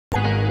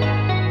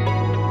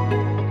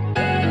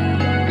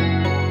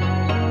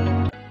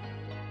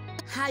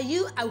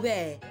you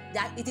aware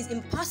that it is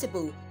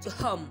impossible to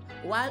hum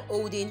while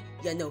holding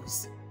your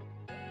nose?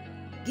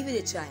 Give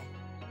it a try.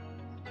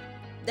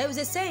 There is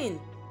a saying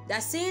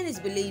that seeing is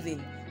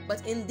believing,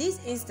 but in this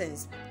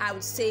instance, I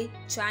would say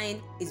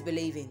trying is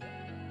believing.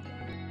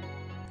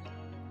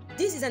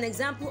 This is an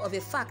example of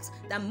a fact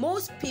that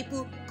most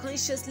people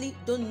consciously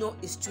don't know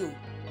is true.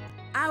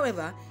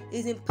 However, it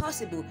is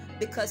impossible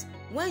because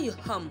when you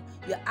hum,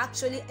 you're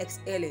actually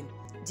exhaling.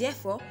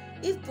 Therefore,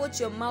 if both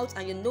your mouth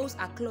and your nose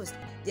are closed,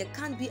 there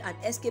can't be an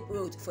escape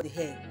route for the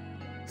air.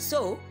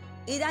 So,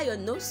 either your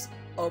nose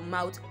or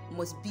mouth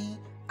must be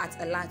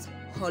at alert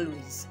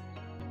always.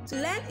 To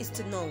learn is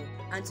to know,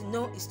 and to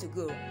know is to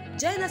grow.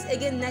 Join us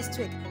again next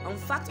week on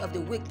Fact of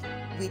the Week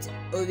with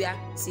Horeah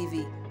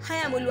TV. I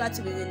am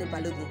Oluwatumininu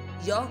Balogun,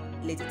 your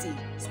Lady T.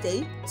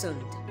 Stay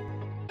tuned.